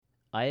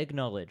I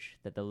acknowledge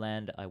that the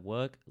land I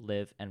work,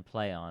 live, and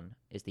play on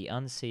is the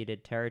unceded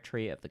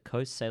territory of the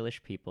Coast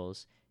Salish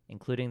peoples,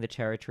 including the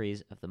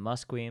territories of the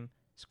Musqueam,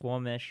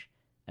 Squamish,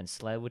 and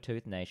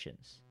Tsleil-Waututh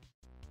nations.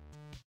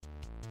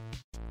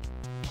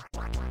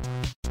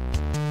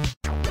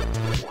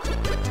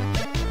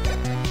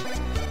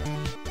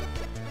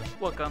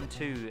 Welcome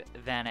to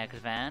Van X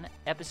Van,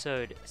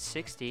 episode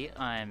 60.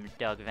 I'm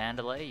Doug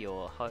Vanderlei,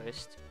 your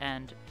host,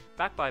 and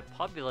back by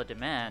popular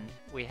demand,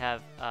 we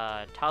have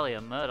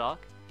Tahlia Murdoch,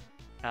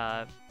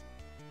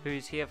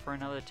 who's here for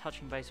another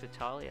Touching Base with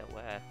Tahlia,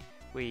 where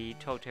we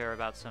talk to her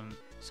about some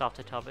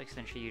softer topics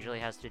than she usually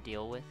has to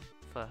deal with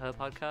for her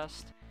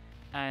podcast.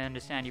 I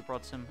understand you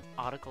brought some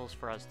articles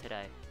for us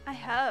today. I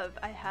have.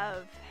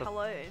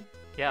 Hello.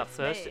 Yeah,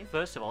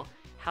 first of all,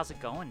 how's it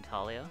going,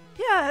 Tahlia?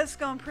 Yeah, it's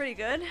going pretty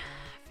good.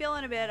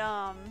 Feeling a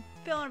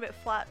bit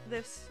flat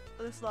this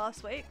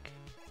last week.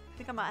 I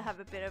think I might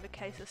have a bit of a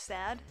case of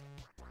SAD.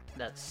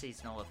 That's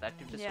seasonal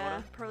affective disorder.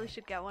 Yeah, probably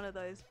should get one of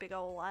those big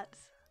old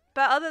lights.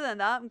 But other than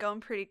that, I'm going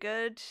pretty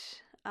good.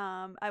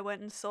 I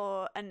went and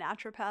saw a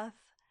naturopath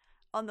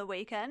on the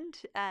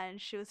weekend,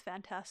 and she was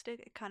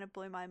fantastic. It kind of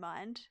blew my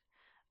mind.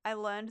 I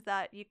learned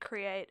that you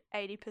create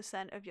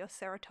 80% of your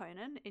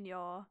serotonin in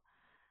your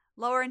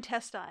lower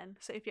intestine.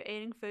 So if you're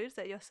eating foods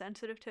that you're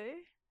sensitive to,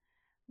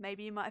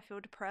 maybe you might feel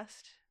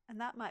depressed, and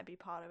that might be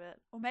part of it.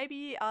 Or maybe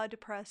you are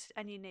depressed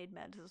and you need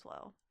meds as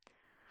well.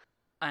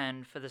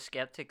 And for the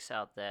skeptics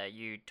out there,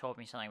 you taught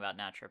me something about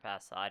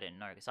naturopaths that I didn't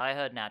know, because I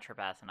heard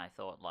naturopath and I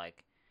thought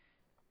like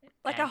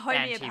a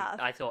homeopath.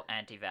 I thought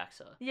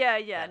anti-vaxxer.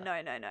 Yeah. No.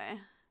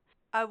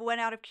 I went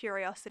out of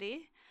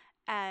curiosity,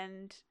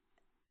 and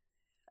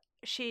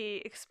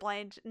she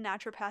explained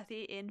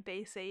naturopathy in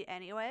BC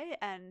anyway,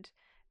 and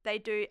they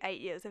do 8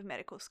 years of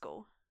medical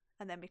school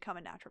and then become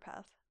a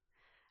naturopath.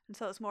 And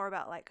so it's more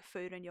about like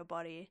food in your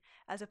body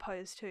as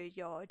opposed to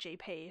your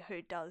GP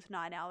who does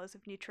 9 hours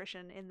of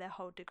nutrition in their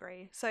whole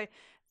degree. So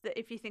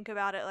if you think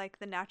about it, like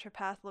the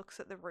naturopath looks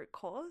at the root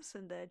cause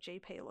and the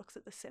GP looks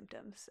at the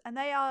symptoms, and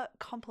they are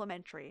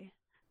complementary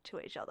to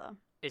each other.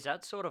 Is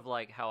that sort of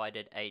like how I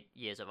did 8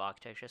 years of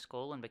architecture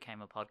school and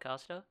became a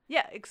podcaster?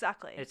 Yeah,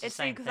 exactly. It's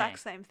the exact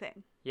same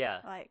thing. Yeah.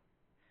 Like,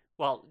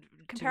 well,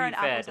 to be fair to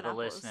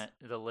apples.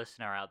 the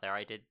listener out there,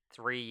 I did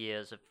 3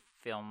 years of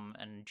film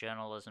and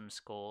journalism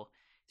school,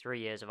 3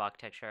 years of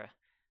architecture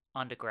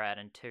undergrad,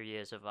 and 2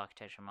 years of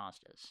architecture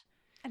masters.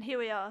 And here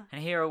we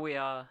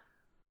are.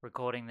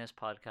 Recording this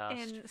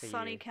podcast in for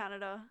sunny you.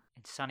 Canada.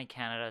 In sunny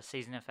Canada,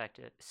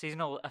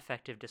 seasonal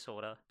affective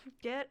disorder.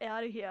 Get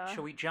out of here.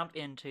 Shall we jump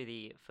into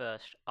the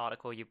first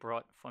article you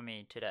brought for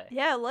me today?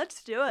 Yeah,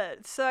 let's do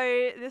it.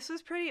 So this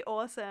was pretty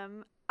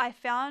awesome. I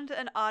found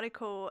an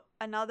article,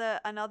 another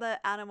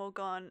animal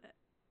gone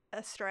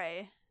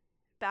astray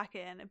back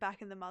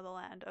in the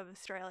motherland of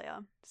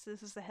Australia. So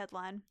this is the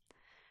headline.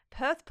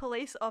 Perth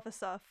police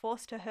officer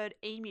forced to herd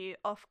emu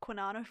off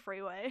Kwinana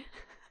Freeway.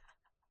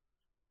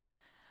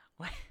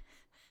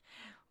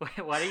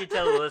 Why don't you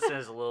tell the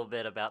listeners a little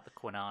bit about the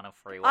Kwinana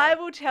Freeway? I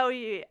will tell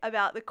you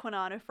about the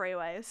Kwinana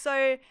Freeway.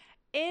 So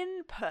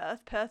in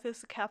Perth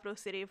is the capital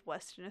city of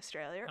Western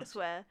Australia. It's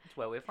where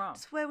we're from.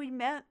 It's where we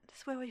met.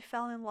 It's where we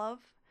fell in love.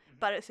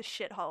 But it's a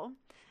shithole.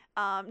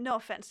 No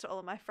offense to all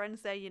of my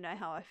friends there. You know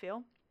how I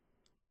feel.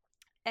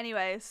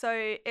 Anyway,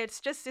 so it's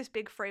just this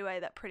big freeway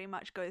that pretty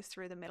much goes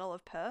through the middle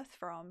of Perth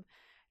from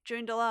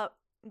Joondalup,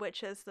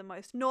 which is the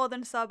most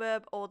northern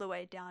suburb, all the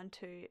way down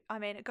to,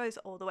 it goes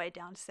all the way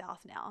down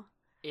south now.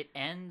 It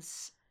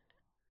ends,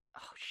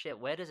 oh shit,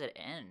 where does it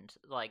end?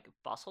 Like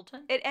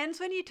Busselton? It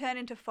ends when you turn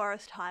into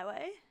Forest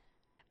Highway,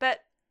 but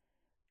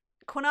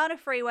Kwinana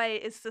Freeway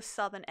is the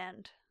southern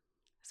end.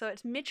 So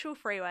it's Mitchell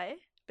Freeway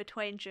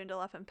between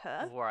Joondalup and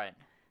Perth. Right.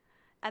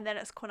 And then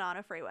it's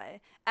Kwinana Freeway.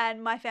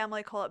 And my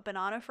family call it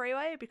Banana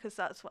Freeway because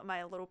that's what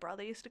my little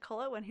brother used to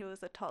call it when he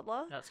was a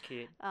toddler. That's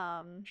cute.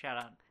 Shout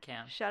out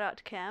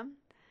to Cam.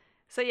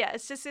 So yeah,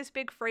 it's just this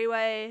big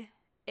freeway.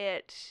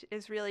 It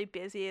is really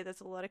busy. There's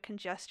a lot of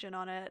congestion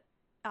on it.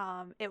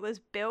 It was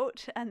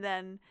built and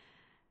then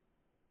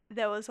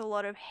there was a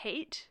lot of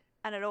heat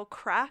and it all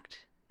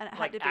cracked and it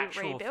had to be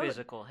rebuilt. Actual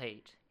physical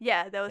heat.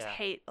 Yeah, there was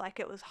heat, like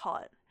it was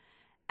hot.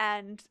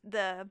 And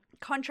the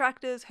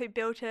contractors who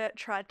built it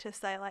tried to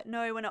say like,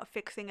 no, we're not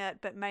fixing it.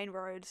 But Main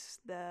Roads,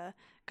 the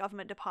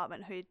government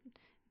department who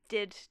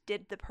did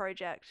the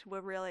project, were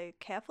really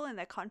careful in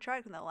their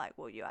contract, and they're like,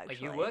 well, you actually...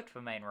 You worked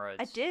for Main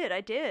Roads. I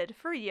did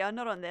for a year,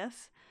 not on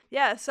this.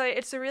 Yeah, so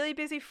it's a really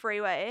busy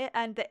freeway,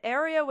 and the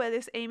area where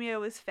this emu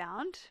was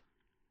found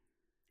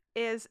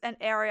is an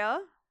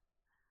area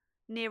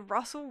near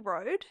Russell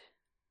Road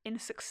in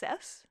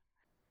Success.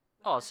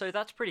 Oh, so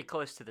that's pretty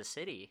close to the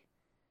city.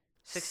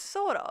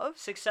 Sort of.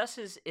 Success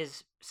is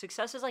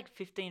like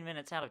 15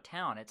 minutes out of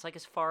town. It's like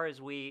as far as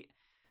we...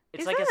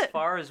 It's Is like it? as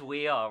far as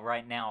we are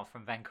right now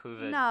from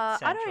Vancouver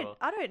Central.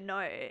 I don't know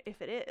if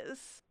it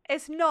is.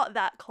 It's not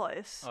that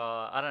close.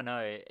 I don't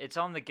know. It's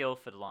on the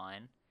Guildford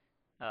line.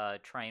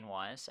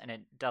 train-wise, and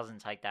it doesn't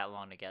take that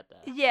long to get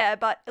there. Yeah,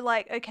 but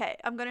like, okay,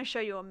 I'm gonna show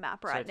you a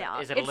map right now.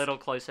 Is it a little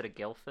closer to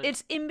Guildford?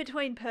 It's in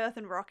between Perth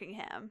and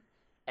Rockingham.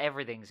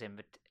 Everything's in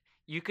between.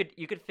 You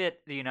could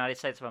fit the United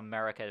States of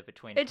America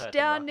between It's Perth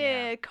down and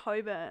near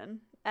Coburn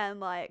and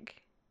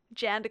like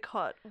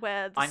Jandakot,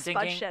 where the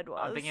spud shed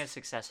was. I'm thinking of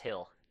Success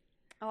Hill.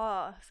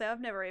 Oh, so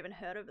I've never even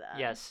heard of that.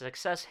 Yes,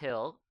 Success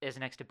Hill is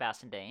next to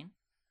Bassendean.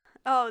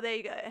 Oh, there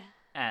you go.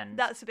 And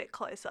that's a bit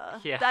closer.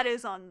 Yeah. That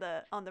is on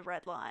the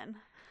red line.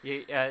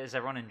 Is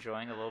everyone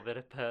enjoying a little bit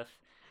of Perth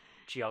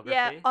geography?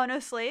 Yeah,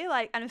 honestly,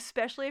 like, and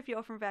especially if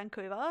you're from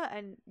Vancouver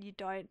and you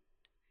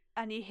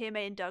hear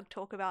me and Doug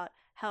talk about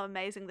how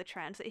amazing the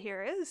transit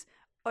here is,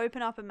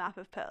 open up a map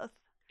of Perth.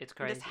 It's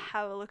crazy. And just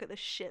have a look at the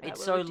shit that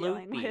we're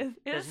dealing loopy. with.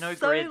 There's no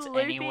so grids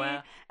loopy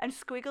anywhere. And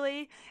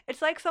squiggly.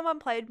 It's like someone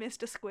played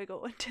Mr.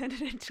 Squiggle and turned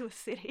it into a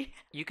city.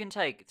 You can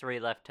take 3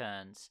 left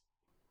turns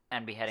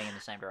and be heading in the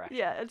same direction.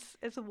 Yeah,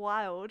 it's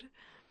wild.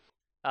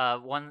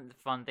 One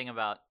fun thing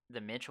about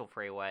the Mitchell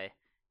Freeway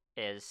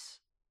is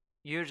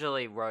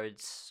usually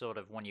roads sort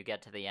of, when you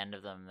get to the end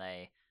of them,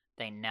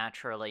 they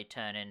naturally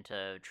turn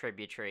into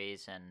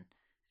tributaries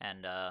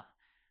and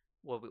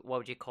what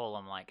would you call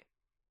them, like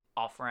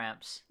off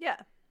ramps? Yeah.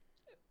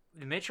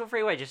 The Mitchell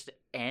Freeway just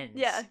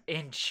ends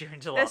in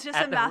Joondalup. There's just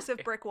a massive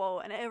brick wall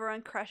and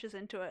everyone crashes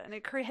into it and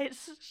it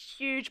creates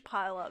huge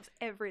pile-ups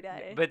every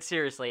day. But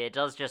seriously, it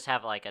does just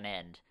have like an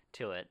end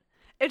to it.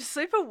 It's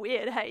super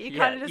weird, hey? You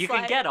kind of just, you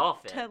can get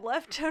off it. Turn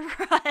left, turn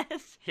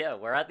right. Yeah,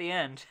 we're at the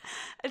end.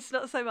 It's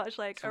not so much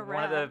like it's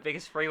one of the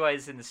biggest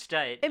freeways in the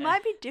state. It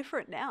might be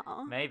different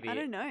now. Maybe. I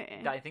don't know.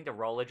 I think the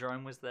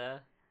Rollerdrome was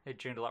there. The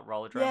Joondalup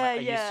Rollerdrome. Yeah, I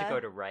used to go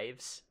to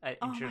raves in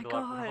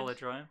Joondalup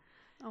Rollerdrome.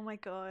 Oh my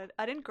god.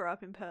 I didn't grow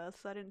up in Perth,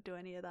 so I didn't do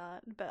any of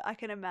that. But I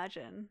can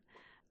imagine.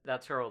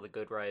 That's where all the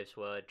good raves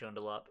were,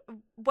 Joondalup.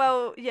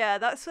 Well, yeah,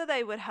 that's where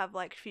they would have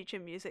like Future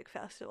Music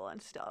Festival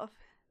and stuff.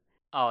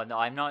 Oh, no,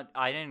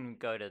 I didn't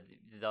go to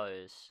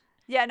those.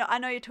 Yeah, no, I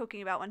know you're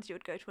talking about ones you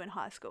would go to in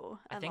high school.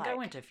 I think I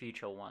went to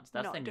Future once.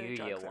 That's the New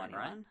Year one,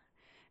 right?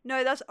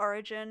 No, that's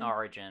Origin.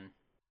 Origin.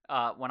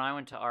 When I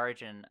went to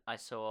Origin, I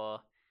saw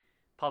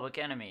Public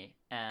Enemy,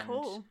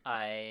 and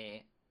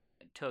I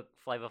took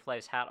Flavor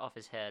Flav's hat off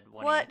his head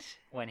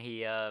when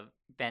he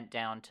bent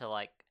down to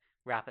like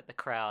rap at the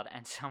crowd,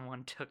 and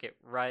someone took it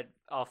right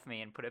off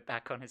me and put it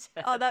back on his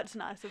head. Oh, that's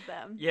nice of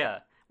them. Yeah.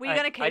 Were you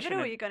going to keep it or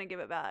were you going to give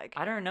it back?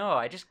 I don't know.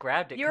 I just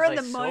grabbed it because I saw it.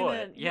 You're in the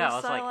moment. Yeah, I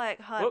was so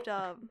like hyped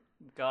up.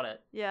 Got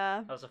it.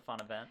 Yeah. That was a fun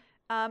event.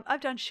 I've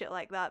done shit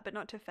like that, but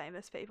not to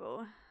famous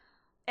people.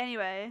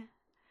 Anyway,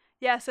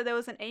 yeah, so there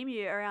was an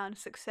emu around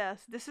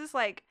Success. This is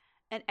like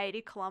an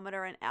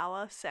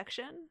 80-kilometer-an-hour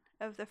section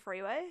of the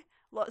freeway.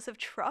 Lots of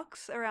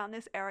trucks around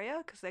this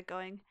area because they're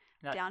going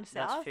down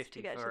south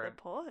to get to the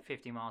port.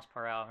 50 miles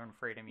per hour in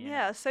Freedom Unit.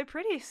 Yeah, so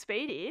pretty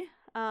speedy.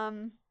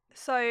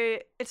 So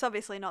it's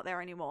obviously not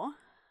there anymore.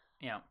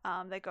 Yeah.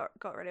 They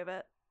got rid of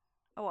it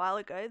a while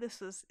ago.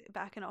 This was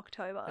back in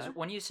October.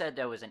 When you said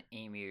there was an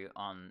emu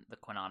on the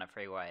Kwinana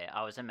Freeway,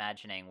 I was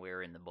imagining we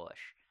were in the bush.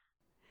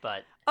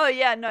 But oh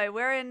yeah, no,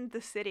 we're in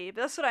the city.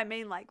 But that's what I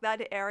mean. Like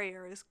that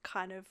area is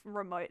kind of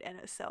remote in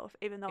itself,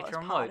 even though it's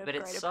remote, part of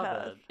Greater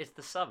Perth. It's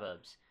the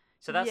suburbs.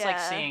 So that's like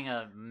seeing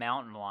a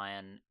mountain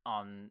lion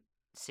on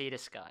Cedar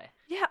Sky.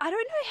 Yeah, I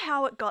don't know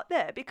how it got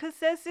there because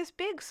there's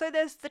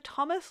there's the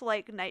Thomas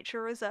Lake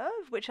Nature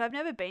Reserve, which I've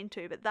never been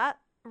to, but that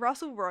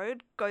Russell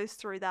Road goes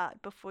through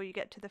that before you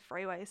get to the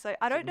freeway. So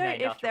I don't know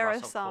if there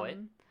are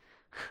some.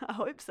 I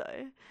hope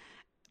so.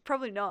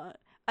 Probably not.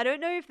 I don't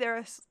know if there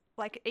are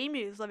like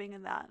emus living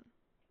in that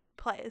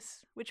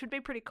place, which would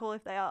be pretty cool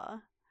if they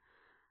are.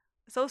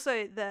 It's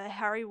also the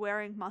Harry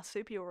Waring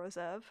Marsupial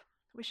Reserve.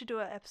 We should do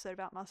an episode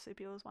about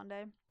marsupials one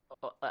day.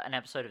 An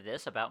episode of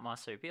this about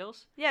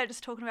marsupials? Yeah,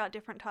 just talking about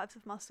different types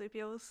of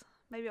marsupials.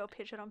 Maybe I'll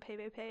pitch it on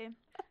PvP.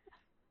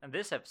 In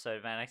this episode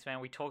of Annex Man,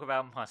 we talk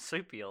about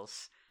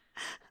marsupials.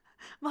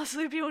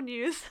 Marsupial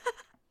news.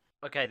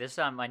 Okay, this is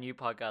my new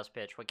podcast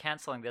pitch. We're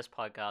cancelling this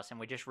podcast and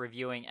we're just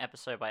reviewing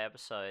episode by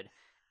episode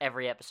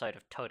every episode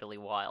of Totally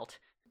Wild.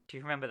 Do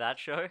you remember that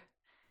show?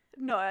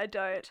 No, I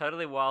don't.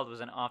 Totally Wild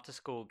was an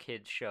after-school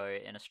kids show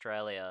in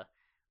Australia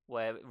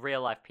where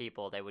real-life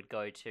people, they would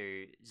go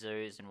to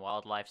zoos and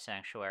wildlife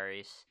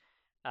sanctuaries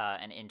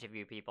and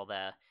interview people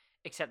there.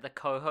 Except the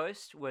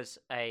co-host was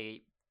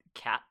a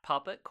cat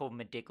puppet called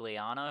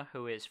Modigliana,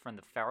 who is from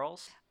the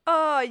Ferals.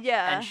 Oh,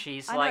 yeah. And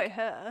she's I like know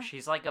her.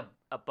 She's like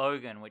a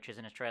bogan, which is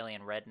an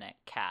Australian redneck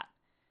cat.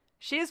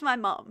 She is my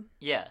mum.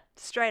 Yeah.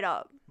 Straight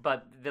up.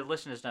 But the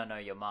listeners don't know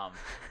your mum.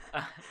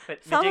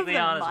 But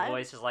Modigliana's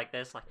voice is like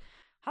this, like,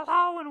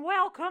 hello and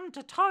welcome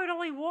to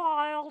Totally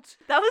Wild.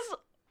 That was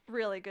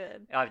really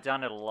good. I've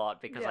done it a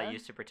lot because I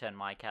used to pretend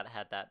my cat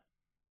had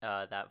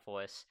that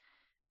voice.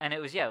 And it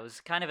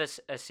was kind of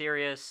a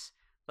serious,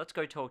 let's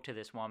go talk to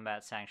this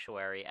wombat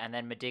sanctuary. And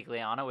then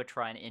Modigliana would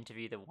try and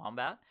interview the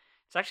wombat.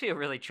 It's actually a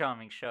really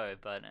charming show,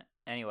 but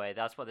anyway,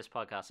 that's what this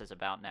podcast is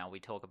about now.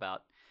 We talk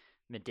about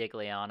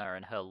Modigliana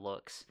and her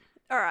looks.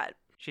 All right.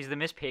 She's the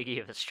Miss Piggy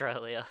of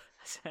Australia.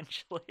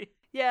 essentially.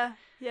 Yeah,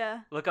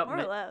 yeah. Look up More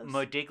or less.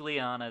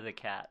 Modigliana the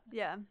cat.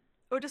 Yeah.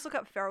 Or just look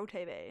up Feral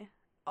TV,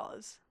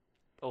 Oz.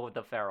 Or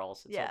the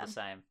ferals. It's all Yeah. the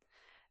same.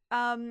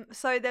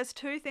 So there's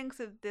two things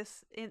of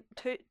this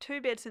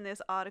two bits in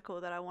this article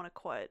that I want to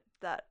quote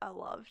that I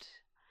loved.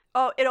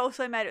 Oh, it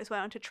also made its way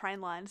onto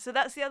train lines. So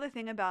that's the other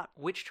thing about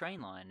Which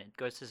train line? It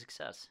goes to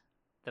success.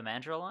 The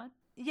Mandurah line?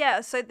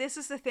 yeah. So this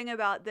is the thing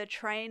about the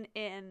train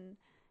in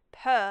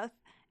Perth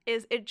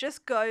is it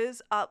just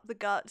goes up the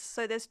guts.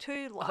 So there's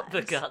two lines Up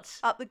the guts.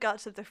 up the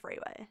guts of the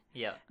freeway.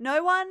 Yeah.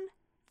 No one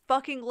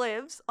fucking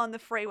lives on the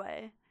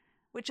freeway,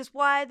 which is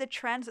why the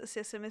transit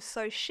system is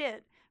so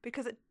shit.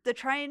 Because the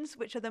trains,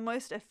 which are the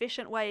most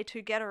efficient way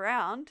to get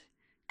around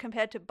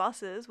compared to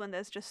buses when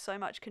there's just so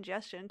much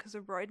congestion because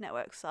the road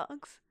network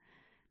sucks,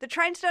 the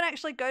trains don't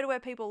actually go to where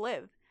people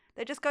live.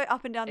 They just go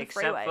up and down the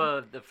freeway. Except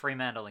for the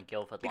Fremantle and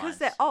Guildford lines. Because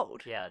they're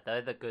old. Yeah,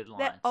 they're the good lines.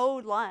 They're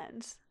old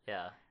lines.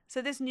 Yeah.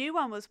 So this new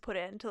one was put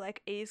in to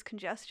like ease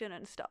congestion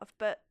and stuff,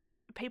 but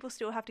people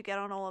still have to get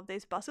on all of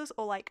these buses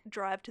or like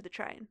drive to the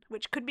train,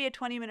 which could be a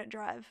 20-minute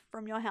drive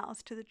from your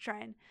house to the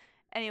train.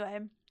 Anyway,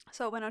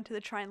 so it went onto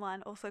the train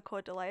line, also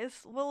caused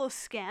delays. Little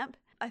scamp.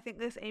 I think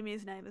this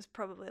emu's name is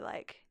probably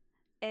like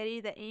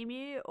Eddie the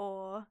Emu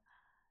or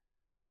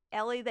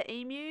Ellie the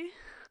Emu.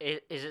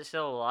 Is it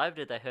still alive?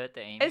 Did they hurt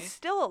the emu? It's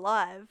still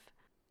alive.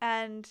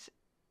 And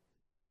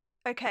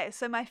okay,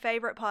 so my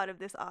favourite part of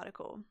this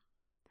article.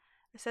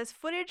 It says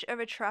footage of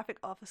a traffic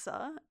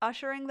officer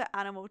ushering the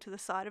animal to the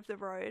side of the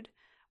road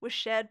was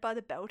shared by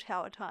the Bell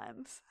Tower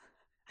Times.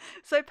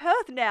 So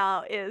Perth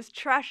now is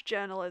trash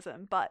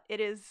journalism, but it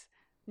is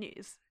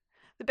news.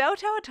 The Bell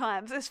Tower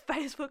Times is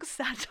Facebook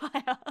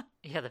satire.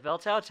 Yeah, the Bell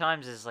Tower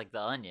Times is like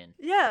the Onion.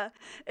 Yeah,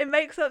 it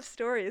makes up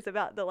stories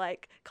about the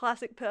like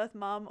classic Perth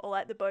mum or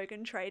like the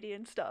bogan tradie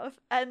and stuff.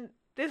 And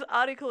this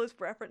article is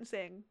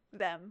referencing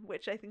them,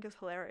 which I think is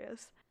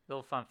hilarious.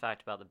 Little fun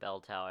fact about the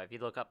Bell Tower. If you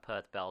look up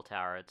Perth Bell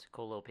Tower, it's a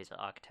cool little piece of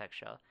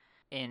architecture.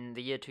 In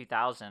the year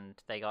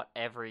 2000, they got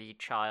every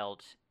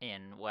child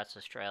in West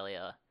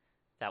Australia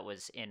that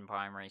was in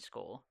primary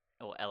school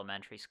or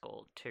elementary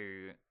school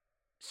to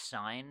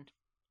sign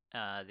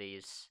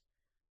these,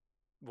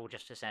 well,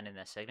 just to send in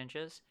their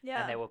signatures.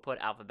 Yeah. And they were put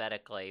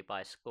alphabetically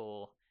by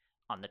school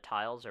on the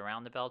tiles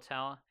around the bell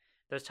tower.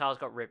 Those tiles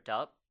got ripped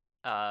up,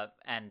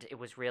 and it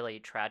was really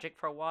tragic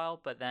for a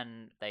while, but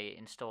then they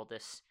installed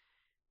this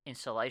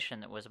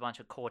installation that was a bunch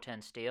of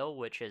Corten steel,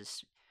 which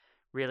is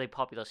really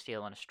popular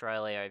steel in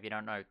Australia. If you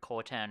don't know,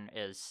 Corten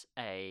is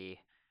a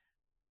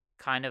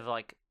kind of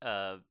like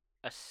a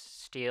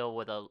steel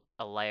with a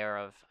layer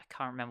of, I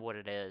can't remember what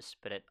it is,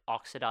 but it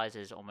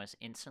oxidizes almost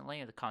instantly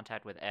in the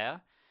contact with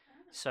air.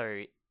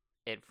 So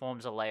it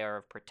forms a layer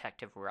of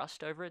protective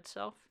rust over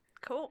itself.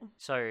 Cool.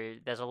 So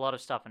there's a lot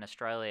of stuff in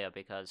Australia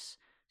because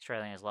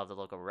Australians love the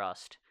look of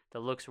rust. That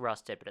looks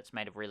rusted, but it's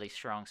made of really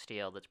strong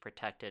steel that's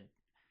protected.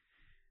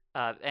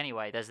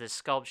 Anyway, there's this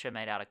sculpture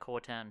made out of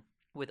Corten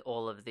with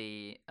all of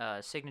the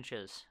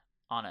signatures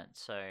on it.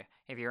 So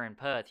if you're in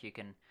Perth, you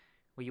can...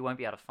 Well, you won't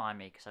be able to find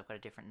me because I've got a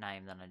different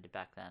name than I did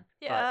back then.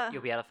 Yeah. But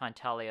you'll be able to find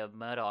Tahlia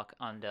Murdoch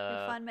under...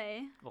 You'll find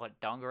me. What,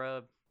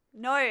 Dongara?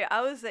 No,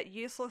 I was at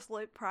Useless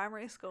Loop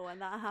Primary School when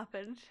that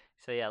happened.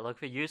 So yeah, look,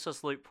 for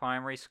Useless Loop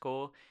Primary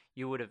School,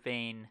 you would have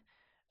been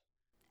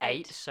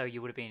 8, so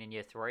you would have been in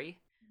year 3.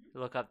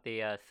 Look up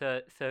the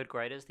third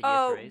graders, the year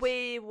 3s. Oh,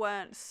 we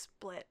weren't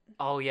split.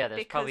 Oh yeah,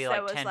 there's probably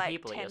there like 10 was,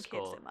 people at your 10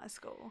 school. kids in my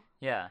school.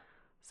 Yeah.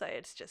 So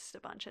it's just a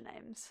bunch of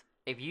names.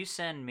 If you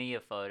send me a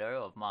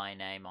photo of my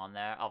name on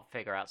there, I'll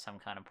figure out some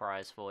kind of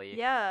prize for you.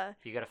 Yeah.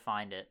 You gotta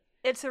find it.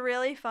 It's a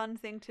really fun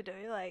thing to do.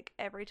 Like,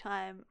 every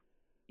time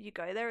you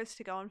go there is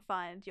to go and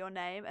find your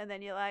name, and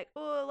then you're like,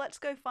 oh, let's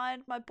go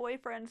find my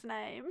boyfriend's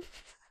name.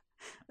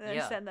 And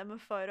then send them a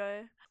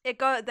photo. They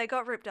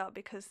got ripped up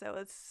because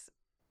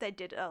they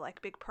did a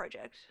like big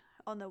project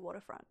on the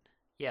waterfront.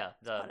 Yeah,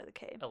 the part of the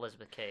key.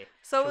 Elizabeth Key.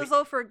 So it was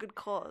all for a good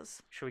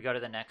cause. Should we go to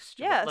the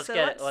next? Yeah,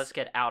 let's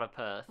get out of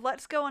Perth.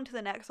 Let's go on to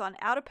the next one.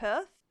 Out of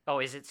Perth. Oh,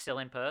 is it still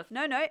in Perth?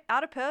 No,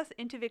 out of Perth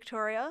into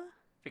Victoria.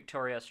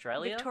 Victoria,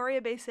 Australia?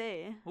 Victoria,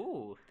 BC.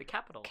 Ooh, the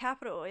capital.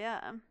 Capital,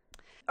 yeah.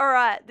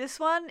 Alright, this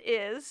one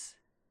is...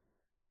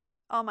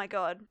 Oh my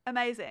god,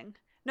 amazing.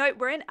 No,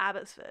 we're in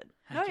Abbotsford.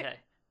 No, Okay.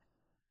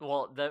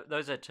 Well,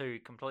 those are two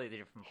completely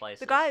different places.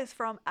 the guy is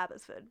from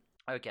Abbotsford.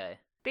 Okay.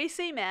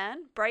 BC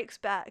man breaks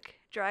back,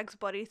 drags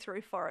body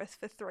through forest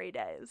for 3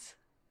 days.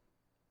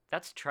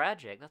 That's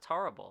tragic. That's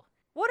horrible.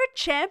 What a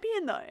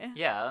champion, though.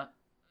 Yeah.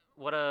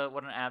 What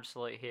an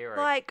absolute hero.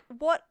 Like,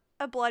 what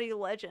a bloody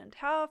legend.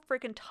 How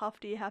freaking tough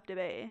do you have to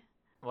be?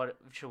 What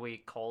should we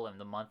call him?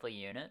 The monthly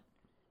unit?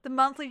 The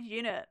monthly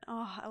unit.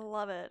 Oh, I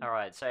love it.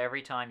 Alright, so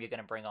every time you're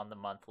going to bring on the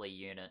monthly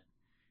unit.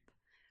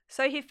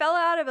 So he fell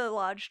out of a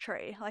large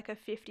tree, like a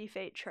 50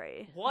 feet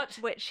tree. What?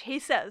 Which he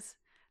says,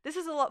 this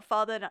is a lot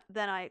farther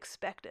than I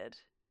expected.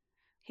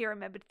 He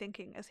remembered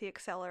thinking as he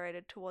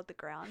accelerated toward the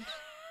ground.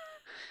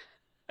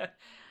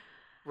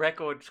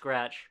 Record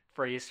scratch,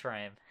 freeze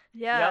frame.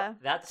 Yeah. Yep,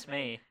 that's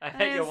me. I And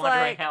bet you're it's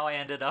wondering like- how I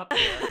ended up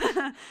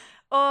here.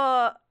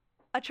 Or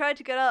I tried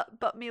to get up,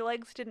 but my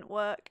legs didn't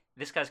work.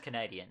 This guy's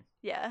Canadian.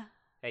 Yeah.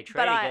 Hey,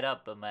 try to get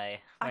up, but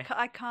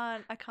I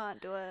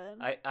can't do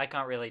it. I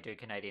can't really do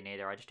Canadian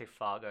either. I just do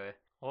Fargo.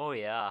 Oh,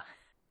 yeah.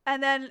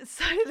 And then,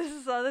 so this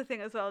is the other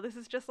thing as well. This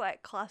is just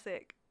like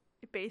classic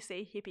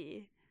BC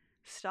hippie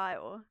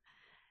style.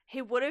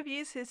 He would have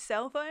used his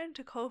cell phone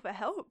to call for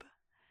help,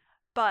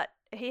 but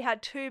he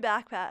had 2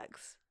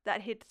 backpacks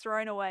that he'd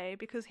thrown away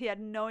because he had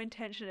no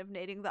intention of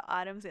needing the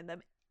items in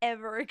them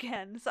ever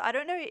again. So I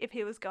don't know if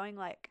he was going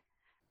like...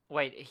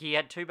 Wait, he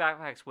had 2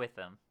 backpacks with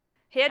him.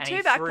 He had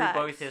 2 backpacks.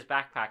 Threw both his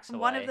backpacks away.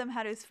 One of them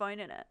had his phone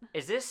in it.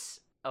 Is this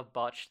a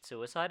botched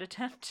suicide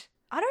attempt?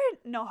 I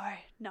don't know.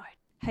 No.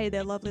 Hey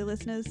there, lovely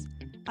listeners.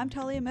 I'm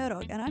Tahlia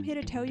Murdoch, and I'm here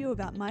to tell you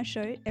about my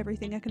show,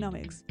 Everything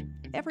Economics.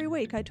 Every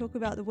week, I talk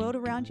about the world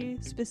around you,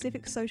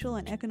 specific social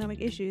and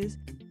economic issues,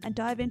 and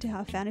dive into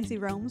how fantasy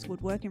realms would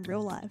work in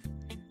real life.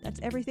 That's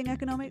Everything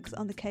Economics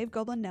on the Cave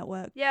Goblin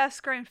Network. Yeah,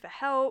 screamed for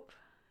help.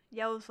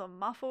 Yells were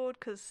muffled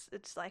because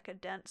it's like a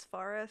dense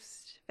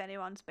forest, if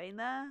anyone's been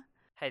there.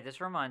 Hey,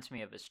 this reminds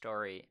me of a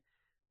story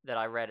that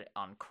I read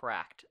on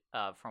Cracked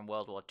from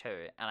World War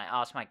II, and I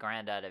asked my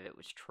granddad if it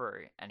was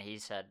true, and he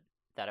said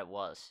that it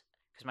was,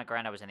 because my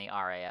granddad was in the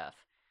RAF,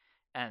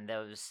 and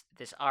there was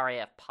this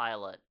RAF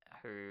pilot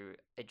who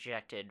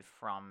ejected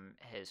from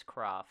his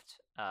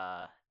craft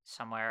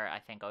somewhere, I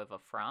think, over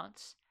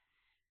France,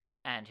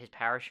 and his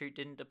parachute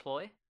didn't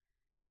deploy,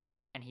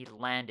 and he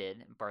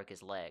landed and broke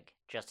his leg,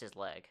 just his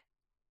leg.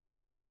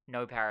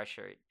 No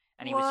parachute.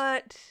 And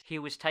he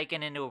was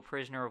taken into a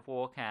prisoner of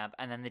war camp,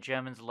 and then the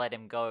Germans let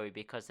him go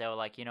because they were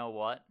like, you know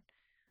what?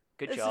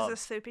 Good job. This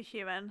is a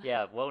superhuman.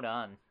 Yeah, well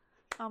done.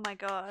 Oh my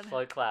god.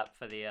 Slow clap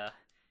for the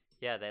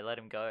yeah, they let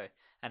him go.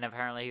 And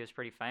apparently he was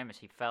pretty famous.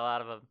 He fell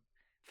out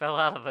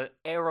of an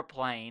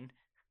aeroplane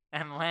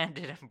and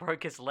landed and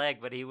broke his leg,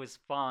 but he was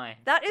fine.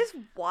 That is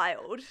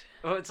wild.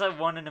 Well, it's like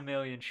 1 in a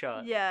million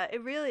shot. Yeah,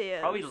 it really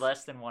is. Probably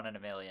less than 1 in a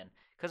million.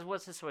 Because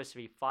what's this supposed to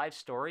be? 5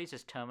 stories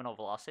is terminal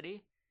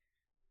velocity?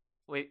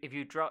 If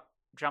you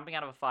jumping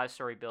out of a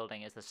 5-story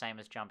building is the same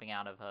as jumping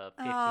out of a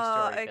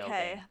 50-story building.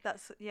 Okay,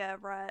 that's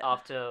right.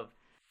 After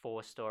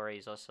 4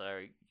 stories or so,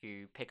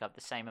 you pick up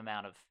the same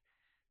amount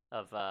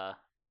of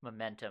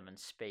momentum and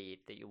speed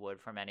that you would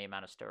from any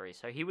amount of stories.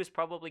 So he was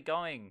probably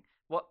going.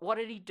 What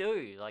did he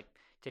do? Like,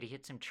 did he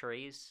hit some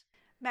trees?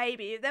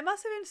 Maybe there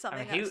must have been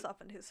something that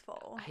softened his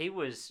fall. He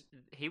was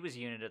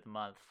unit of the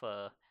month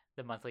for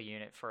the monthly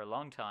unit for a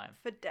long time.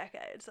 For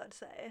decades, I'd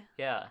say.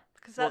 Yeah.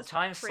 Because that's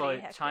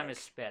time is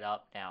sped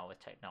up now with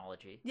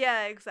technology.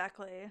 Yeah,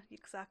 exactly.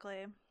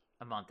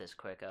 A month is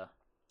quicker.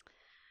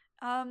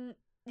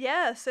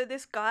 Yeah, so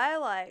this guy,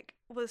 like,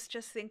 was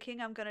just thinking,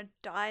 I'm gonna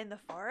die in the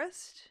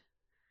forest.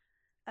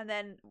 And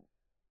then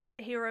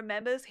he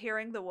remembers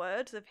hearing the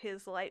words of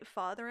his late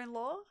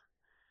father-in-law.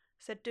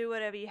 Said, do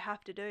whatever you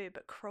have to do,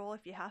 but crawl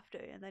if you have to.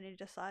 And then he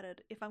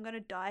decided, if I'm gonna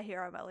die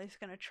here, I'm at least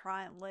gonna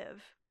try and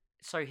live.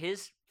 So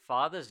his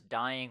father's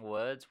dying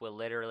words were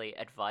literally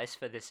advice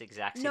for this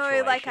exact situation?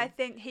 No, like, I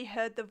think he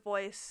heard the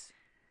voice,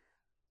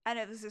 and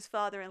it was his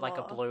father-in-law. Like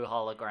a blue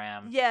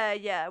hologram.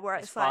 Yeah, where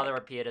his father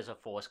appeared as a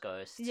Force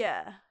ghost.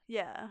 Yeah.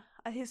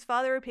 His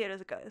father appeared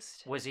as a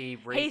ghost. Was he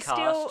recast He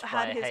still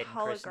had by his Hayden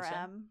hologram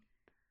Christensen?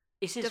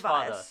 Is his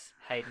device. father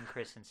Hayden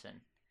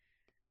Christensen?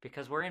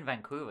 Because we're in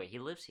Vancouver. He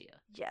lives here.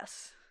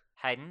 Yes.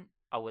 Hayden,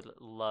 I would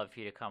love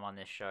for you to come on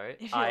this show.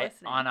 If you're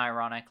listening.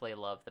 Unironically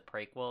love the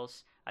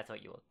prequels. I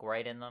thought you were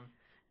great in them.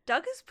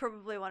 Doug is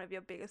probably one of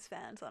your biggest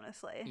fans,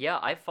 honestly. Yeah,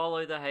 I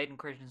follow the Hayden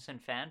Christensen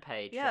fan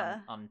page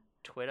on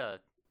Twitter.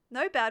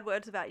 No bad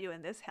words about you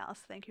in this house.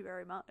 Thank you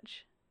very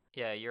much.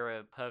 Yeah, you're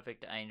a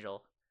perfect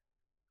angel.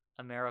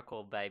 A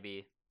miracle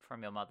baby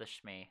from your mother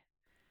Shmi.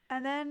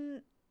 And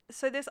then,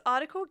 so this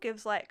article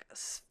gives like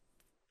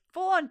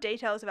full-on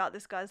details about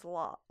this guy's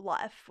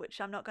life,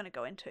 which I'm not going to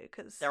go into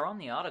because... They're on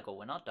the article.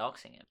 We're not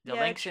doxing him. The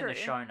link's in the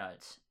show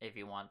notes if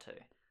you want to.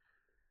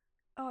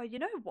 Oh, you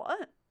know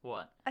what?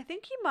 What? I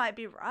think he might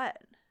be right.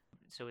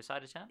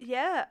 Suicide attempt?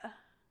 Yeah.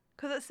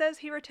 Because it says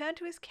he returned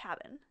to his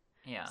cabin.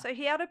 Yeah. So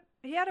he had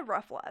a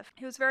rough life.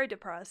 He was very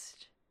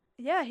depressed.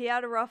 Yeah, he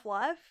had a rough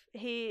life.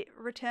 He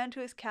returned to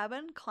his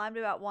cabin, climbed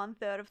about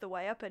 1/3 of the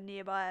way up a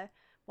nearby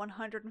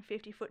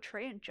 150-foot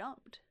tree and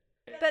jumped.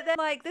 But then,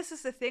 like, this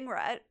is the thing,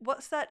 right?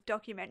 What's that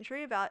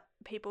documentary about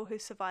people who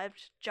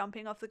survived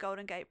jumping off the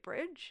Golden Gate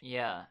Bridge?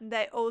 Yeah.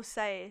 They all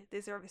say,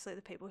 these are obviously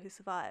the people who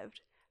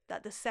survived,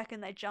 that the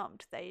second they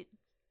jumped, they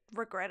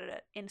regretted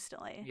it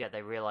instantly. Yeah,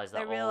 they realized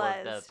that all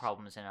of the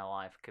problems in their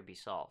life could be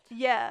solved.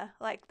 Yeah,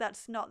 like,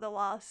 that's not the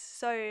last.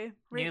 So...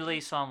 New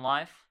lease on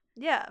life.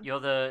 Yeah. You're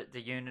the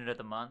unit of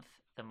the month,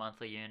 the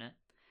monthly unit.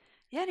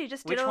 Yeah, and he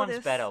just did Which all one's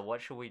this... better?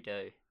 What should we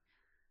do?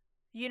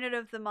 Unit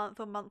of the month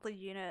or monthly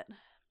unit.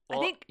 Well,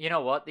 I think... You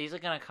know what? These are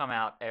going to come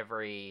out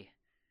every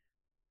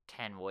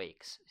 10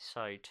 weeks, so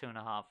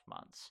 2.5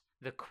 months.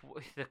 The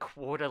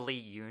quarterly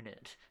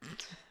unit.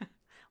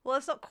 Well,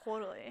 it's not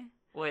quarterly.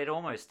 Well, it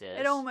almost is.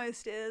 It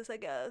almost is, I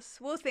guess.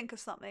 We'll think of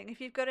something. If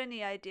you've got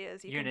any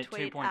ideas, you Unit can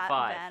tweet 2.5.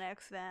 at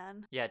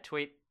VanXVan. Yeah,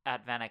 tweet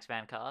at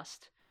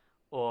VanXVancast.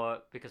 or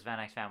because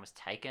Van Fan was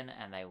taken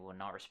and they will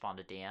not respond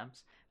to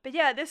DMs. But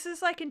yeah, this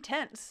is like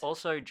intense.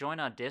 Also, join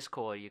our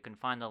Discord. You can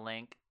find the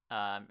link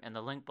in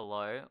the link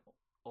below,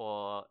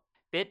 or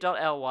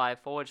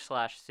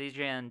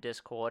bit.ly/CGN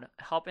Discord.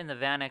 Hop in the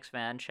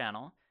Van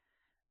channel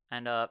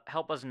and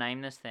help us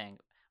name this thing.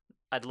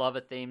 I'd love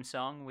a theme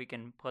song. We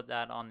can put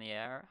that on the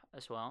air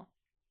as well.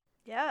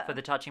 Yeah. For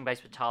the Touching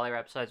Base with Tahlia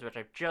episodes, which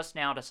I've just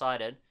now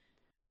decided,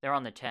 they're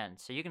on the 10.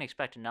 So you can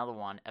expect another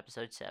one,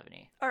 episode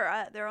 70.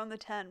 Alright, they're on the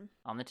 10.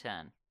 On the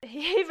 10.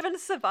 He even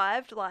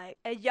survived, like,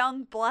 a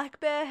young black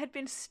bear had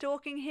been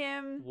stalking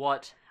him.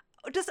 What?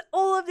 Just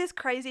all of this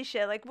crazy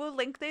shit. Like, we'll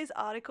link these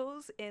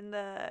articles in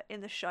the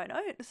show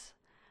notes,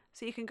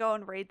 so you can go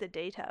and read the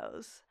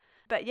details.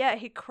 But yeah,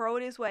 he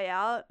crawled his way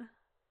out.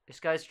 This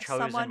guy's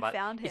chosen Someone by...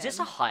 found him. Is this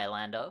a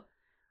Highlander?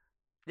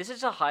 This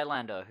is a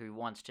Highlander who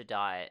wants to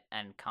die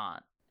and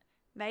can't.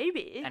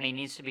 Maybe. And he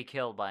needs to be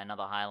killed by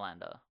another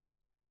Highlander.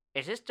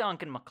 Is this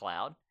Duncan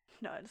MacLeod?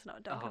 No, it's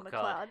not Duncan Oh,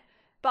 MacLeod. God.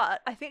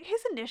 But I think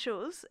his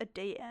initials are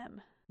DM.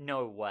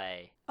 No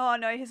way. Oh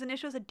no, his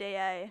initials are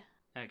DA.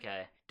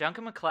 Okay.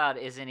 Duncan MacLeod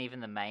isn't even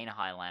the main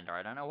Highlander.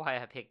 I don't know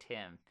why I picked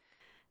him.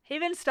 He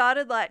even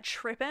started like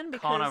tripping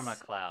because Connor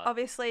MacLeod.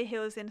 obviously he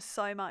was in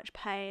so much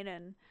pain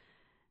and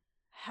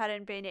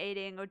hadn't been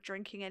eating or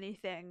drinking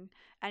anything,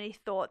 and he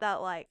thought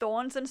that like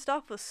thorns and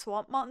stuff were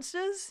swamp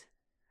monsters.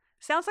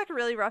 Sounds like a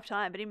really rough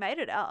time, but he made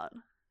it out.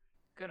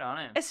 Good on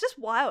him. It's just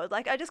wild.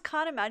 Like, I just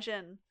can't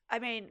imagine. I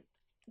mean,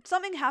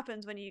 something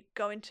happens when you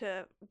go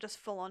into just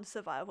full-on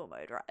survival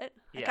mode, right?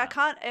 Like, Yeah. I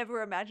can't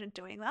ever imagine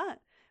doing that.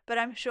 But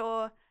I'm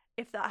sure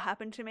if that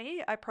happened to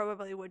me, I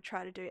probably would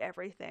try to do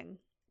everything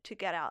to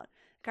get out.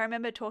 Like, I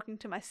remember talking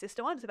to my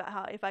sister once about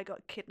how if I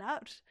got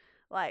kidnapped,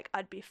 like,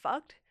 I'd be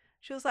fucked.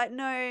 She was like,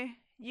 no,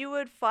 you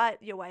would fight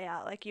your way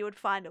out. Like, you would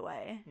find a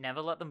way.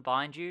 Never let them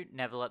bind you.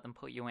 Never let them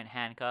put you in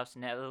handcuffs.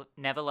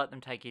 Never let them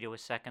take you to a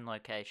second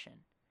location.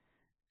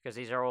 Because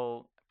these are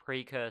all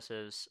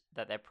precursors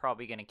that they're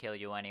probably going to kill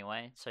you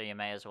anyway, so you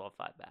may as well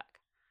fight back.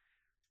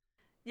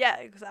 Yeah,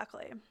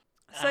 exactly.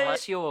 So,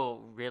 Unless you're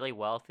really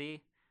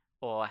wealthy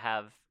or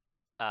have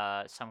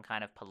some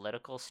kind of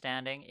political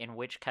standing, in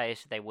which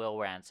case they will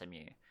ransom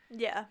you.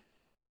 yeah.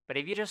 But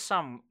if you're just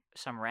some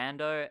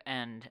rando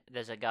and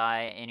there's a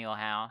guy in your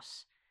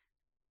house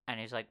and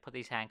he's like, put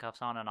these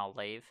handcuffs on and I'll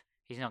leave,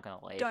 he's not going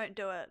to leave. Don't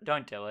do it.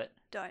 Don't do it.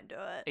 Don't do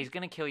it. He's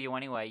going to kill you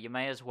anyway. You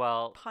may as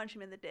well Punch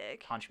him in the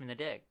dick. punch him in the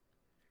dick.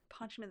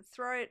 Punch him in the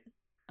throat.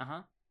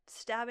 Uh-huh.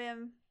 Stab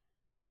him.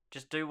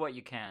 Just do what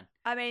you can.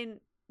 I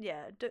mean,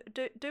 yeah,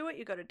 do what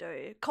you got to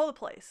do. Call the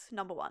police,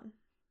 number one,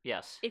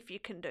 Yes. if you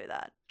can do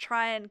that.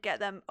 Try and get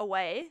them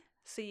away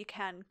so you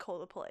can call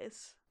the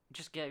police.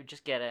 Just get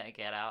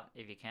out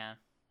if you can.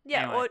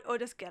 Yeah, Anyway. or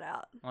just get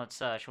out. Let's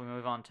shall we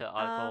move on to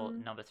article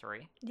number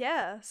 3?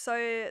 Yeah,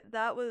 so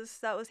that was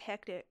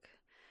hectic.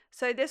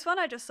 So this one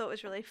I just thought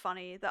was really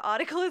funny. The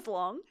article is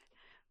long,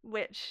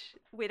 which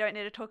we don't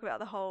need to talk about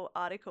the whole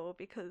article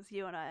because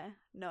you and I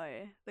know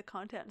the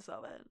contents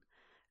of it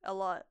a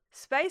lot.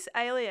 Space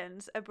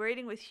aliens are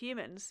breeding with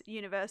humans,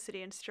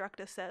 university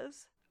instructor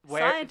says.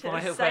 Scientists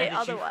where say did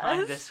otherwise. you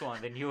find this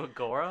one? The New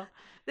Agora?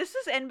 This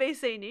is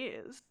NBC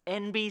News.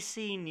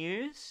 NBC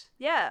News?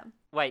 Yeah.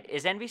 Wait,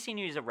 is NBC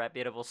News a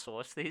reputable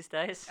source these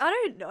days? I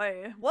don't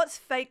know what's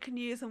fake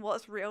news and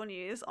what's real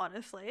news,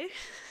 honestly.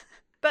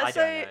 But I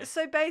don't know.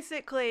 so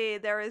basically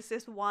there is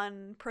this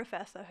one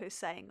professor who's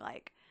saying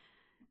like,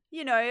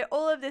 you know,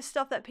 all of this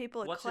stuff that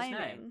people are What's his claiming.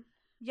 name?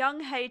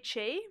 Young Hae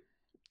Chi,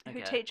 who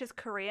Okay. teaches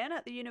Korean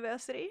at the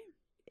University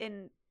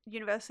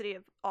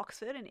of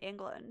Oxford in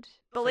England,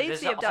 So believes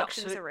there's the a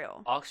abductions are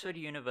real. Oxford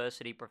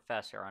University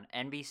professor on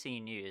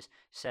NBC News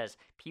says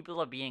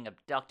people are being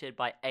abducted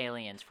by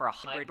aliens for a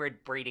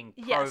hybrid breeding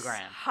Yes,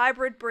 program.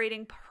 hybrid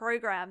breeding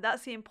program.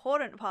 That's the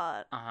important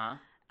part. Uh-huh.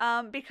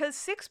 Because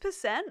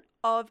 6%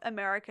 of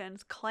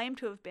Americans claim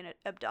to have been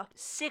abducted.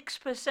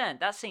 6%?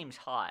 That seems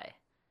high.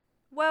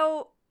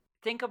 Well,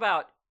 Think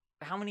about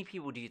how many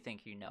people do you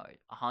think you know?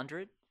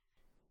 100?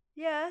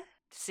 yeah.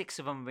 6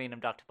 of them have been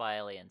abducted by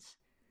aliens.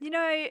 You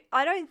know,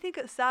 I don't think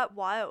it's that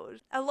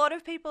wild. A lot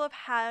of people have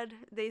had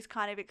these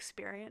kind of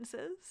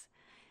experiences.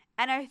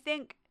 And I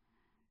think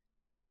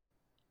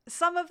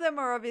some of them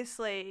are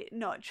obviously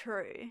not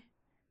true.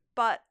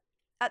 But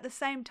at the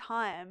same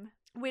time,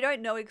 we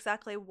don't know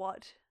exactly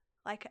what,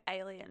 like,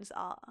 aliens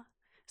are.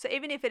 So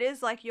even if it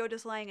is, like, you're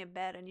just laying in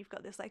bed and you've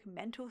got this, like,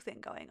 mental thing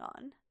going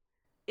on,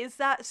 is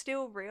that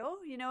still real?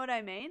 You know what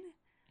I mean?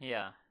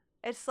 Yeah.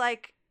 It's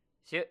like,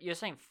 So you're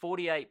saying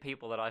 48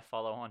 people that I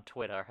follow on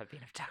Twitter have been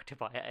abducted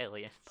by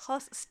aliens?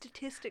 plus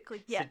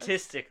statistically, yes.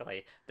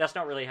 Statistically. That's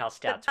not really how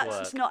stats That's work.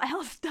 just not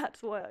how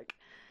stats work.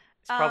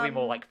 It's probably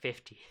more um, like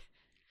 50.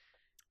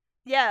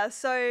 Yeah,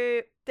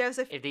 so there's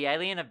a... If the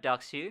alien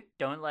abducts you,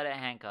 don't let it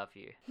handcuff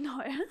you.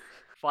 No.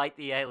 Fight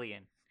the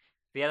alien.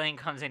 The alien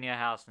comes in your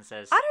house and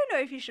says... I don't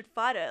know if you should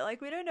fight it.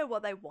 Like, we don't know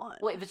what they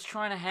want. Well, if it's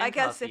trying to I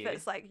handcuff guess you... if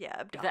it's like, yeah,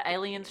 If abducting the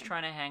alien's you.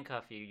 trying to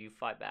handcuff you, you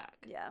fight back.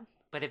 Yeah.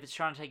 But if it's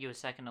trying to take you a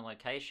second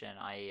location,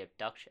 i.e.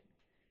 abduction,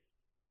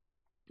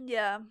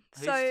 Yeah.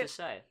 who's So, to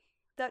say?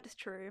 that is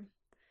true.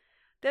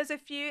 There's a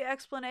few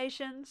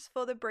explanations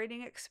for the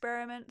breeding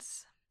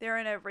experiments. They're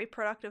in a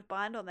reproductive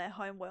bind on their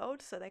home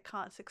world, so they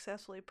can't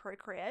successfully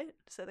procreate,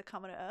 so they're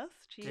coming to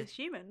Earth to use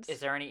humans. Is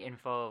there any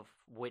info of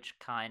which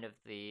kind of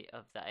the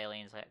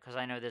aliens? Because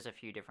I know there's a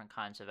few different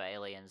kinds of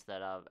aliens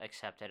that are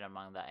accepted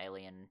among the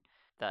alien.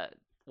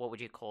 What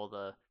would you call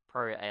the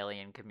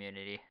pro-alien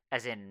community?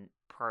 As in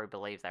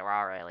pro-believe there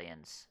are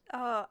aliens.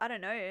 Oh, I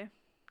don't know.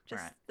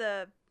 Just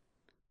Right.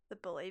 the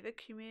believer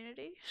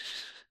community.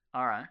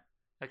 All right.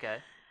 Okay.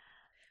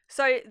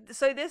 So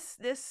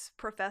this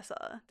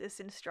professor, this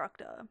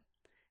instructor,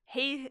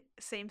 he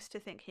seems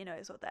to think he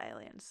knows what the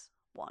aliens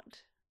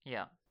want.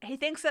 Yeah. He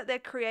thinks that they're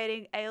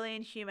creating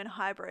alien-human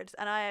hybrids,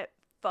 and I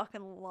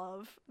fucking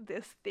love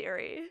this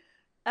theory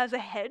as a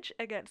hedge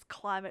against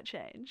climate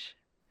change.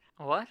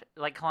 What?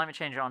 Like climate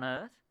change on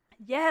Earth?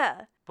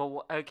 Yeah.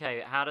 But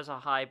okay, how does a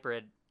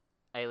hybrid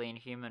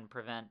alien-human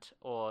prevent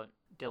or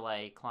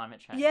delay climate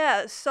change?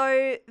 Yeah,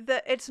 so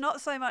it's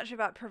not so much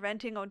about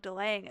preventing or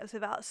delaying, it's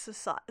about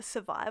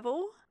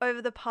survival.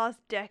 Over the past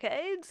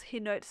decades,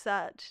 he notes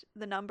that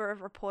the number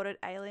of reported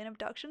alien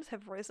abductions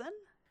have risen.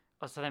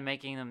 Oh, so they're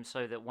making them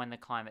so that when the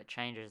climate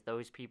changes,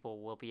 those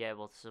people will be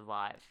able to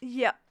survive.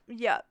 Yeah,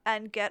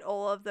 and get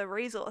all of the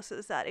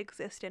resources that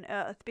exist in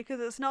Earth, because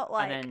it's not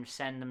like... And then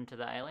send them to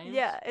the aliens?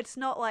 Yeah, it's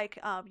not like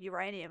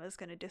uranium is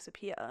going to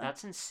disappear.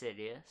 That's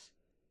insidious.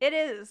 It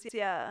is,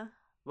 yeah.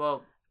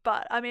 Well...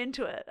 But I'm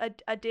into it.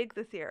 I dig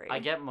the theory. I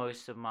get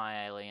most of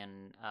my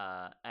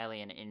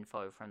alien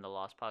info from the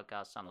last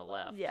podcast on the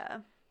left. Yeah.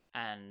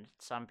 And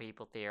some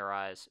people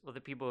theorize, well, the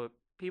people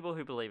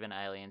who believe in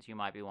aliens, you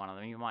might be one of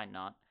them, you might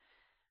not,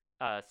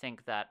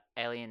 think that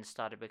aliens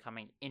started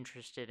becoming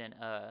interested in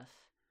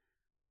Earth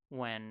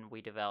when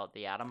we developed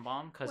the atom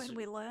bomb. When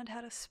we learned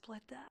how to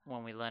split that.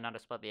 When we learned how to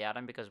split the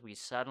atom, because we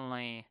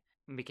suddenly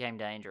became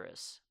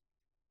dangerous.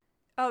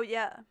 Oh,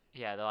 yeah.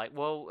 Yeah, they're like,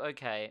 well,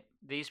 okay,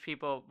 these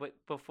people,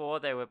 before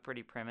they were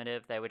pretty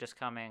primitive. They were just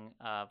coming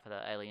for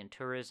the alien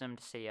tourism,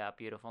 to see our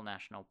beautiful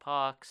national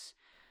parks,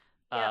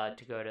 to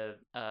go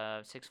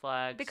to Six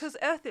Flags. Because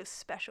Earth is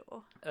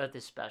special. Earth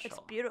is special. It's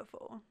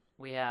beautiful.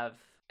 We have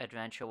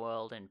Adventure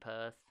World in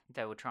Perth.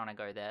 They were trying to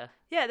go there.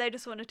 Yeah, they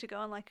just wanted to go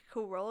on like a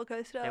cool roller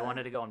coaster. They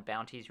wanted to go on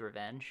Bounty's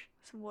Revenge.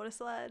 Some water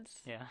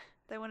slides. Yeah.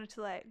 They wanted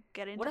to like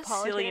get into what a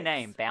politics. silly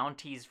name,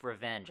 Bounty's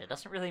Revenge. It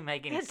doesn't really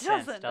make any It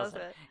sense, doesn't, does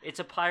it? It's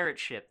a pirate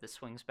ship that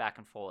swings back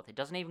and forth. It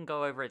doesn't even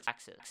go over its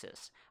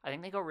axis. I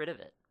think they got rid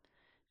of it.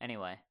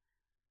 Anyway,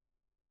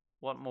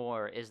 what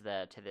more is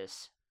there to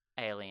this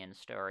alien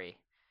story?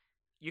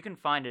 You can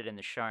find it in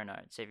the show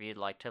notes if you'd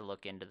like to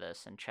look into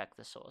this and check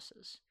the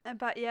sources.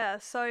 But yeah,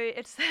 so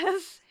it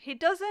says he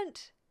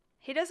doesn't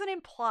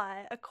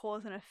imply a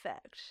cause and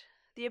effect.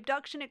 The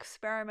abduction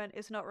experiment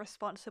is not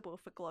responsible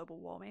for global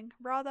warming.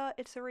 Rather,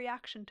 it's a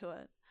reaction to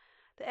it.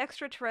 The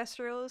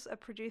extraterrestrials are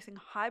producing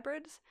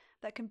hybrids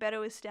that can better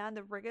withstand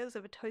the rigors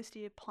of a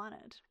toastier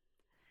planet.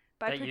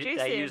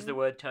 They use the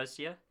word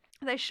toastier?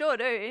 They sure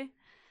do.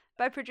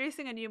 By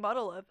producing a new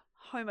model of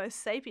Homo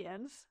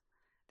sapiens,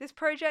 this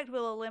project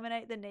will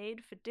eliminate the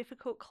need for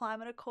difficult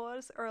climate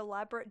accords or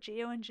elaborate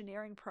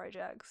geoengineering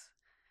projects.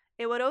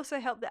 It would also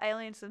help the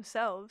aliens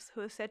themselves,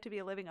 who are said to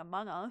be living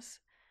among us,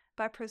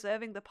 by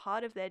preserving the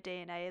part of their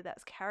DNA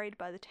that's carried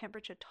by the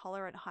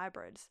temperature-tolerant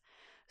hybrids.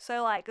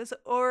 So, like, there's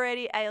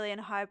already alien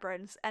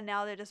hybrids, and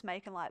now they're just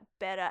making, like,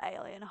 better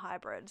alien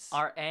hybrids.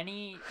 Are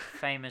any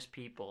famous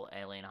people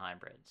alien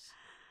hybrids?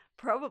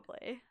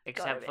 Probably.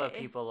 Except for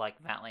people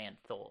like Valiant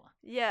Thor.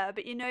 Yeah,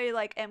 but you know,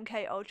 like,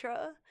 MK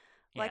Ultra?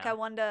 Like, Yeah. I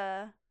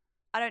wonder...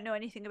 I don't know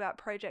anything about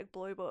Project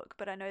Blue Book,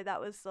 but I know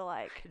that was the,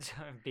 like... It's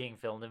being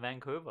filmed in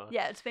Vancouver.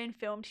 Yeah, it's been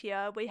filmed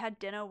here. We had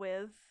dinner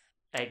with...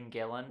 Aidan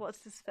Gillen.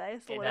 What's his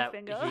face?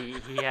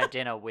 Littlefinger. He had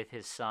dinner with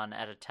his son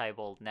at a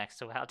table next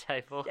to our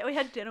table. Yeah, we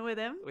had dinner with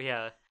him.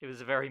 Yeah, it was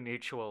a very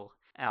mutual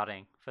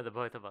outing for the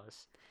both of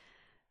us.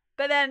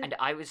 But then... And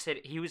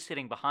he was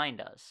sitting behind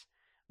us.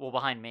 Well,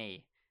 behind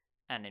me.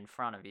 And in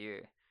front of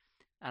you.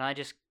 And I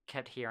just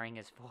kept hearing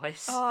his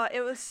voice. Oh,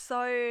 it was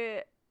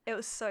so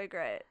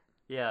great.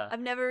 Yeah.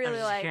 I've never really,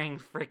 I was hearing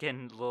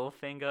freaking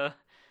Littlefinger.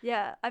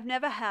 Yeah, I've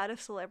never had a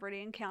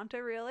celebrity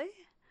encounter, really.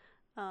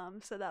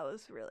 So that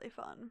was really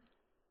fun.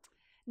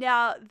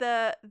 Now,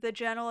 the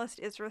journalist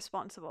is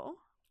responsible.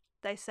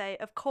 They say,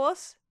 of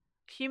course,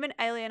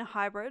 human-alien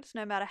hybrids,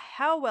 no matter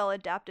how well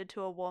adapted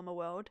to a warmer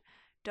world,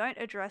 don't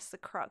address the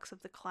crux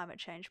of the climate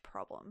change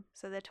problem.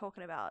 So they're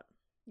talking about,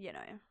 you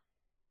know,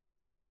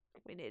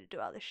 we need to do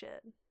other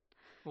shit.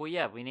 Well,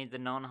 yeah, we need the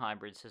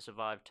non-hybrids to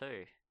survive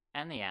too.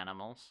 And the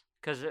animals.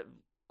 Because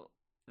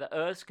the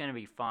Earth's going to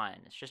be fine.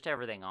 It's just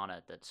everything on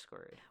it that's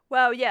screwed.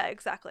 Well, yeah,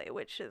 exactly,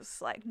 which is,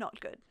 like, not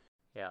good.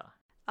 Yeah.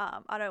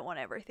 I don't want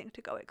everything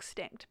to go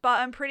extinct.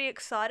 But I'm pretty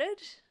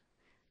excited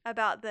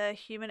about the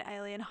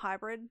human-alien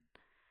hybrid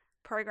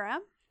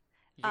program.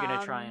 You're going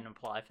to try and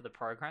apply for the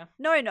program?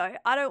 No,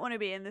 I don't want to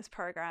be in this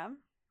program.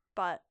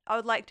 But I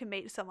would like to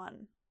meet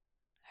someone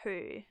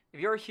who if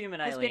you're a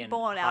human-alien has been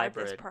born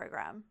hybrid, out of this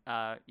program.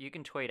 You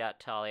can tweet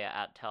at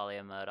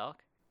Tahlia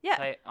Murdoch. Yeah.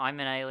 So I'm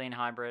an alien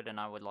hybrid, and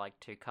I would like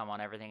to come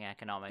on Everything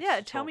Economics. Yeah,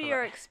 to tell talk me about-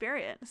 your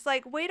experience.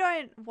 Like, we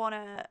don't want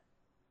to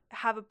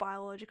have a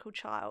biological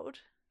child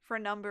for a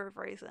number of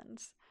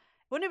reasons.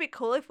 Wouldn't it be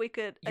cool if we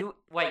could... You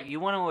wait.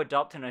 You want to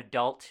adopt an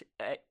adult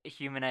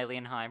human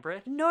alien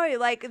hybrid? No,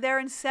 like,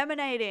 they're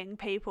inseminating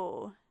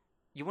people.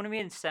 You want to be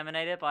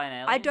inseminated by an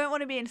alien? I don't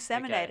want to be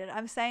inseminated.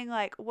 I'm saying,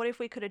 like, what if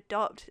we could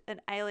adopt an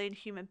alien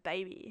human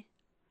baby?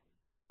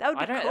 That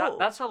would be cool.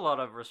 That's a lot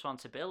of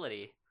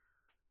responsibility.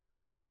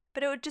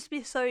 But it would just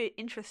be so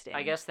interesting.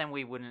 I guess then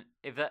we wouldn't.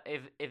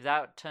 If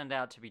that turned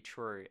out to be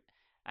true,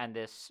 and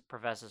this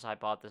professor's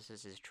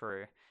hypothesis is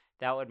true,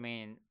 that would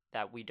mean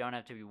that we don't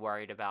have to be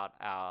worried about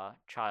our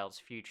child's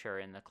future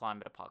in the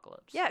climate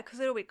apocalypse. Yeah, because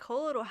it'll be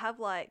cool. It'll have,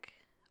 like...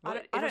 Well,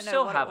 I don't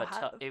know what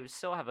it would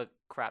still have a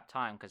crap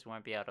time because we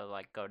won't be able to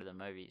like go to the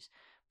movies,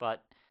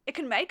 but it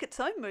can make its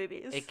own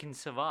movies. it can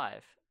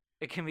survive.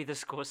 It can be the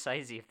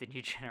Scorsese of the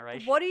new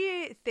generation. What do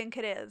you think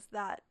it is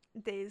that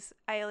these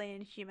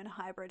alien human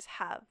hybrids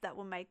have that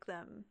will make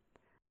them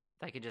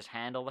They can just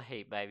handle the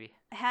heat, baby.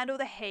 handle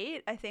the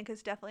heat? I think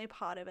is definitely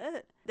part of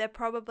it. They're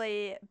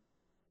probably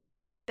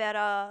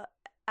better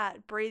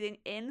at breathing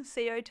in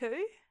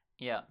CO2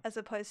 Yeah. as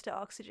opposed to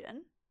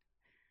oxygen.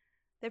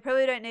 They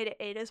probably don't need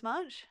to eat as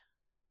much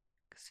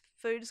because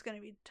food is going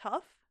to be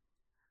tough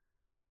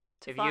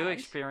to If find. you're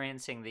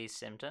experiencing these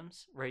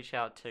symptoms, reach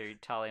out to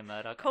Tahlia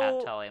Murdoch Call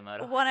at Tahlia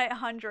Murdoch.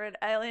 1-800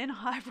 alien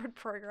hybrid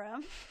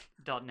program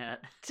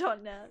 .net.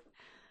 .net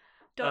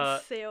 .com.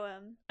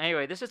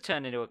 Anyway, this has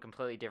turned into a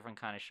completely different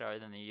kind of show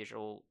than the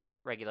usual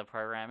regular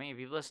programming. If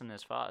you've listened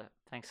this far,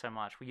 thanks so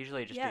much. We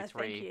usually just Yeah, do thank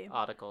 3 you.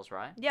 articles,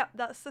 right? Yep,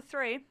 that's the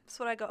 3. That's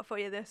what I got for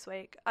you this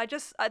week. I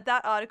just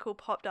that article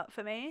popped up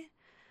for me,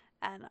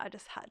 and I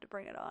just had to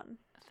bring it on.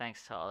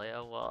 Thanks,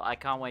 Tahlia. Well, I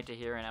can't wait to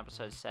hear in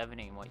episode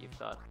 70 what you've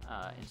got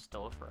in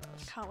store for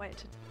us. Can't wait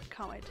to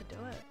do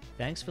it.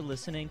 Thanks for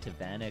listening to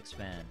Van X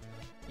Van.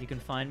 You can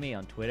find me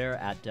on Twitter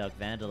at Doug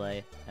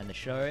Vandelay and the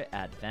show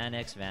at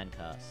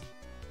VanXVancast.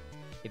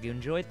 If you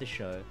enjoyed the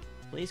show,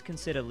 please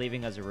consider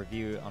leaving us a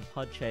review on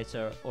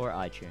Podchaser or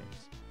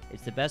iTunes.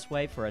 It's the best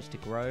way for us to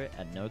grow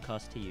at no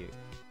cost to you.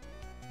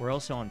 We're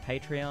also on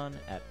Patreon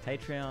at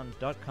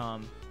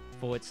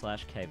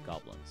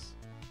patreon.com/cavegoblins.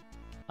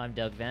 I'm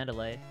Doug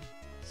Vandelay.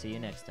 See you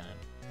next time.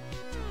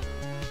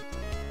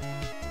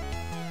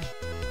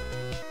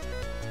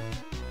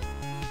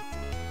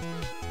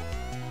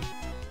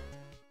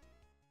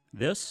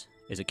 This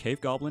is a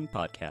Cave Goblin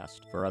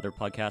podcast. For other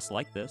podcasts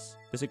like this,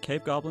 visit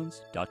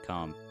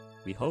cavegoblins.com.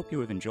 We hope you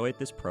have enjoyed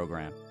this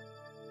program.